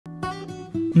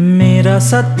मेरा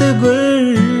सतगुर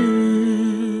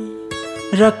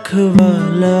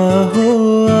रखवाला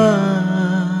होआ।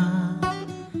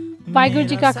 Waheguru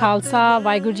Ji Ka Khalsa,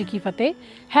 Waheguru Ji Ki Fateh.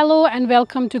 Hello and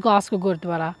welcome to Glasgow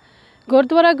Gurdwara.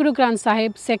 Gurudwara Guru Granth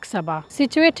Sahib Sikh Sabha,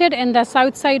 situated in the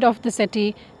south side of the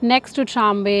city next to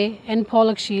Tramway in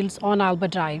Pollock Shields on Alba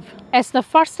Drive. It's the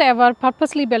first ever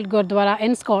purposely built Gurdwara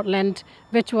in Scotland,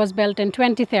 which was built in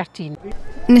 2013.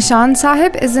 Nishan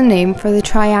Sahib is the name for the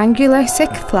triangular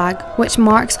Sikh flag which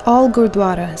marks all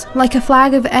Gurdwaras. Like a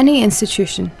flag of any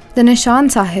institution, the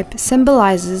Nishan Sahib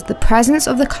symbolises the presence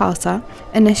of the Khalsa,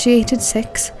 initiated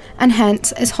Sikhs, and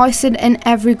hence is hoisted in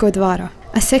every Gurdwara,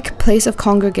 a Sikh place of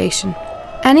congregation.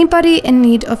 Anybody in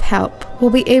need of help will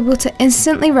be able to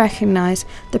instantly recognise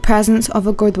the presence of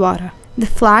a Gurdwara. The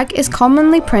flag is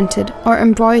commonly printed or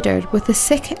embroidered with the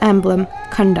Sikh emblem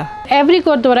Khanda. Every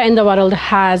Gurdwara in the world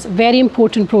has very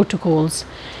important protocols,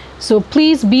 so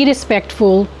please be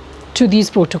respectful to these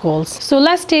protocols. So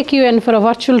let's take you in for a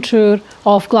virtual tour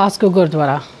of Glasgow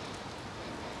Gurdwara.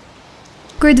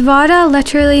 Gurdwara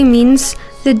literally means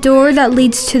the door that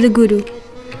leads to the Guru.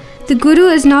 The Guru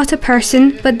is not a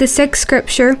person but the Sikh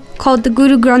scripture called the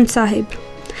Guru Granth Sahib.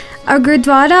 A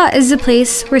Gurdwara is a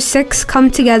place where Sikhs come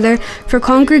together for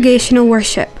congregational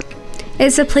worship.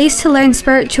 It's a place to learn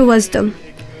spiritual wisdom.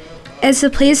 It's a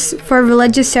place for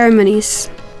religious ceremonies.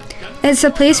 It's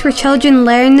a place where children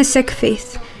learn the Sikh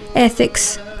faith,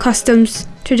 ethics, customs,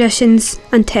 traditions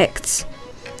and texts.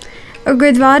 A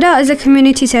Gurdwara is a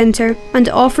community centre and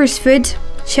offers food,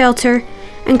 shelter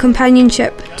and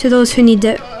companionship to those who need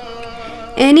it.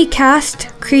 Any caste,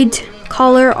 creed,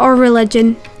 colour or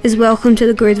religion is welcome to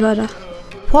the Gurdwara.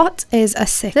 What is a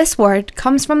Sikh? This word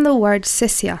comes from the word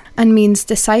Sisya and means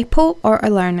disciple or a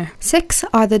learner. Sikhs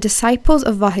are the disciples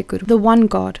of Waheguru, the one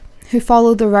God, who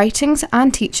follow the writings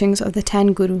and teachings of the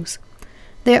 10 Gurus.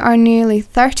 There are nearly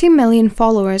 30 million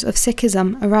followers of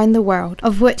Sikhism around the world,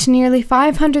 of which nearly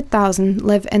 500,000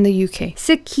 live in the UK.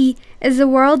 Sikhi is the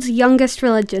world's youngest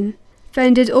religion,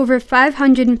 founded over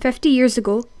 550 years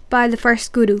ago by the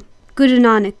first Guru, Guru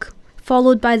Nanak,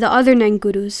 followed by the other 9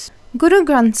 Gurus. Guru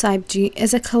Granth Sahib Ji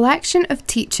is a collection of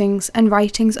teachings and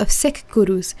writings of Sikh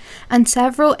Gurus and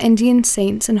several Indian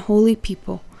saints and holy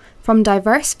people from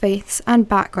diverse faiths and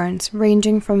backgrounds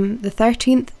ranging from the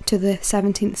 13th to the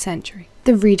 17th century.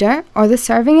 The reader or the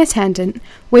serving attendant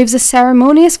waves a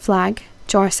ceremonious flag,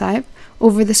 Jor Sahib,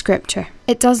 over the scripture.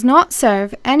 It does not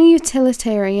serve any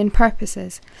utilitarian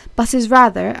purposes, but is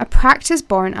rather a practice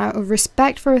born out of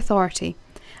respect for authority,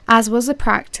 as was the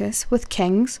practice with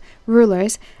kings,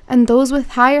 rulers and those with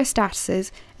higher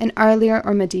statuses in earlier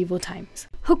or medieval times.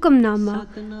 Hukamnama,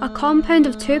 a compound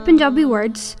of 2 Punjabi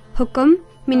words, hukam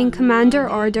meaning command or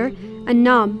order and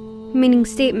naam meaning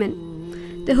statement.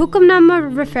 The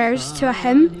Hukamnama refers to a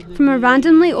hymn from a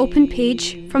randomly opened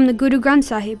page from the Guru Granth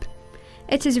Sahib.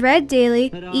 It is read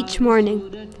daily each morning.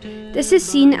 This is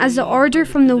seen as the order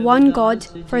from the one God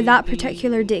for that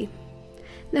particular day.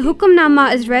 The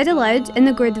Hukamnama is read aloud in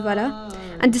the Gurdwara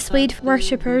and displayed for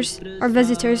worshippers or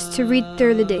visitors to read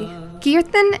through the day.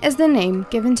 Kirtan is the name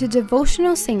given to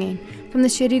devotional singing from the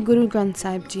Shri Guru Granth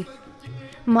Sahib Ji.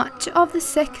 Much of the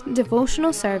Sikh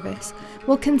devotional service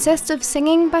will consist of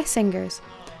singing by singers,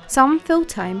 some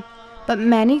full-time, but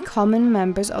many common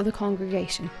members of the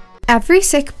congregation. Every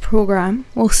Sikh programme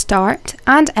will start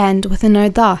and end with an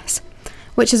ardas,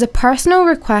 which is a personal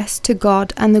request to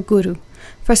God and the Guru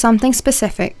for something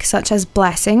specific such as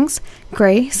blessings,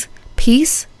 grace,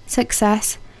 peace,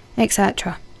 success,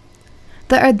 etc.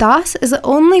 The ardas is the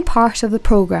only part of the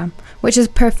programme which is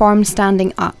performed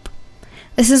standing up.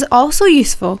 This is also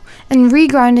useful in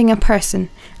regrounding a person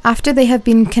after they have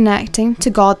been connecting to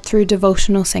God through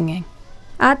devotional singing.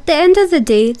 At the end of the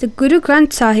day, the Guru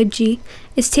Granth Sahib Ji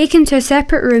is taken to a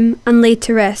separate room and laid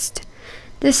to rest.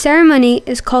 This ceremony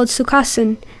is called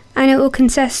Sukhasan and it will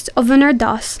consist of an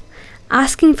ardas,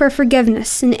 asking for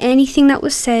forgiveness in anything that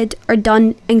was said or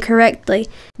done incorrectly.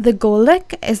 The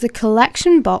Golak is the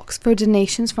collection box for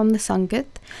donations from the Sangat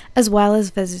as well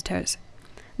as visitors.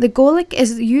 The Golak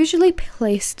is usually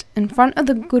placed in front of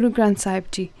the Guru Granth Sahib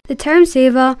Ji. The term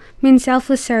seva means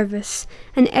selfless service,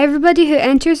 and everybody who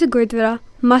enters the Gurdwara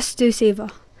must do seva.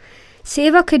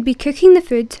 Seva could be cooking the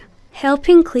food,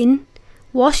 helping clean,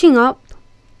 washing up,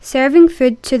 serving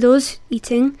food to those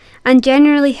eating, and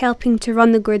generally helping to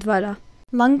run the Gurdwara.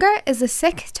 Langar is a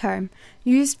Sikh term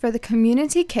used for the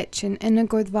community kitchen in a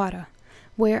Gurdwara,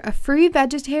 where a free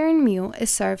vegetarian meal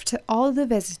is served to all the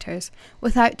visitors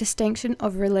without distinction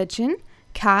of religion,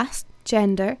 caste,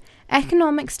 gender,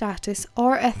 economic status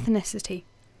or ethnicity.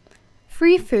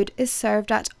 Free food is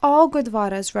served at all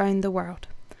Gurdwaras round the world.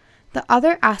 The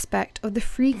other aspect of the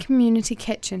free community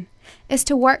kitchen is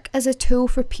to work as a tool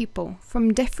for people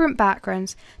from different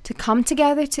backgrounds to come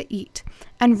together to eat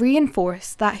and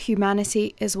reinforce that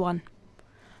humanity is one.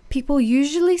 People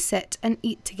usually sit and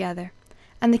eat together,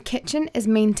 and the kitchen is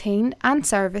maintained and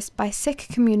serviced by Sikh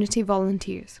community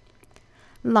volunteers.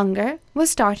 Langar was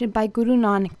started by Guru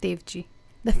Nanak Dev Ji,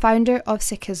 the founder of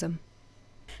Sikhism.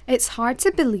 It's hard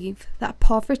to believe that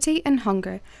poverty and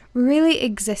hunger really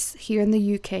exists here in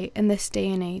the UK in this day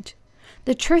and age.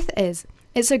 The truth is,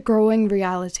 it's a growing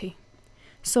reality.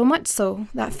 So much so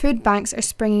that food banks are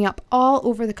springing up all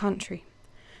over the country.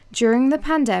 During the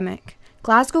pandemic,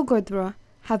 Glasgow Gurdwara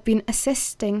have been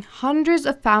assisting hundreds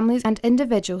of families and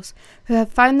individuals who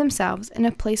have found themselves in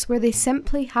a place where they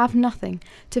simply have nothing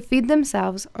to feed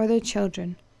themselves or their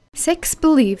children. Sikhs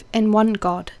believe in one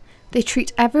God. They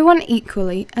treat everyone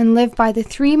equally and live by the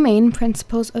three main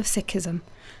principles of Sikhism: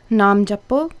 Nam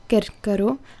Japo, Gir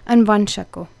Karo and Van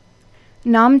Shako.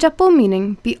 Nam Japo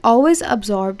meaning be always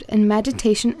absorbed in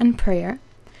meditation and prayer.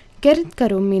 Gir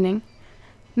Karo meaning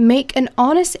make an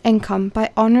honest income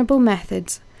by honourable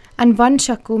methods. And Van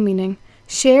Shako meaning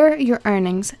share your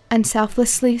earnings and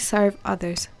selflessly serve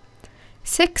others.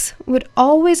 Sikhs would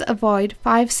always avoid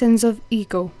 5 sins of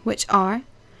ego, which are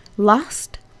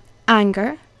lust,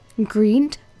 anger,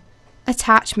 greed,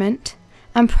 attachment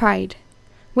and pride,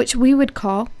 which we would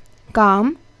call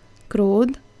Kam,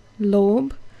 Krodh,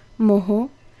 Lobh, Moho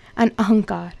and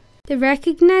Ahankar. The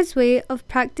recognised way of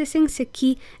practising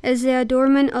Sikhi is the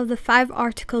adornment of the 5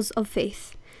 articles of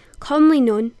faith, commonly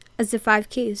known as the 5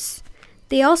 Ks.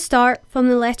 They all start from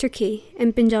the letter K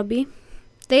in Punjabi.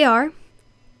 They are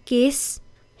Kes,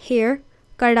 hair,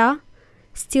 Kada,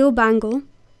 steel bangle,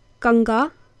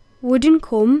 Ganga, wooden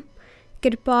comb,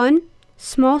 Kirpan,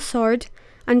 small sword,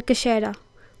 and Kashera,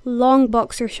 long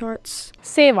boxer shorts.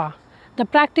 Seva, the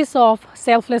practice of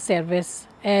selfless service,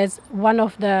 is one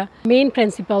of the main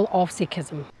principles of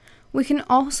Sikhism. We can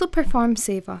also perform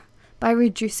seva by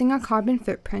reducing our carbon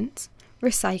footprints,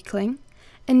 recycling,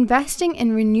 investing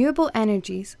in renewable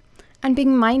energies, and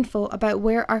being mindful about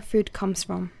where our food comes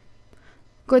from.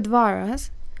 Gurdwaras,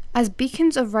 as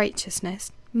beacons of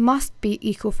righteousness, must be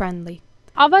eco-friendly.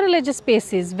 Our religious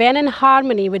spaces, when in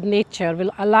harmony with nature,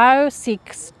 will allow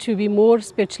Sikhs to be more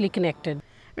spiritually connected.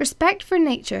 Respect for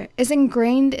nature is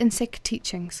ingrained in Sikh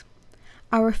teachings.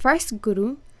 Our first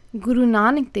Guru, Guru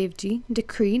Nanak Dev Ji,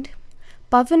 decreed,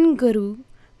 Pavan Guru,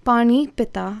 Pani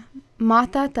Pita,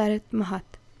 Mata Tarat Mahat,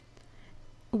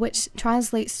 which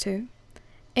translates to,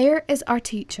 air is our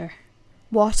teacher,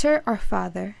 water our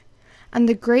father, and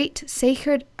the great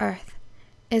sacred earth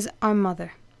is our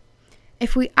mother.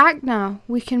 If we act now,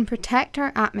 we can protect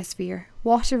our atmosphere,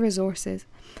 water resources,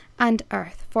 and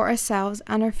earth for ourselves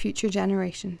and our future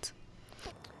generations.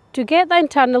 To get the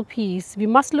internal peace, we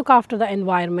must look after the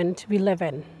environment we live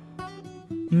in.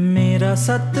 मेरा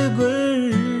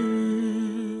सतगुर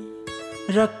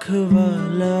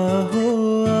रखवाला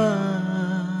हुआ,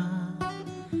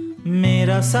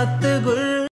 मेरा सतगुर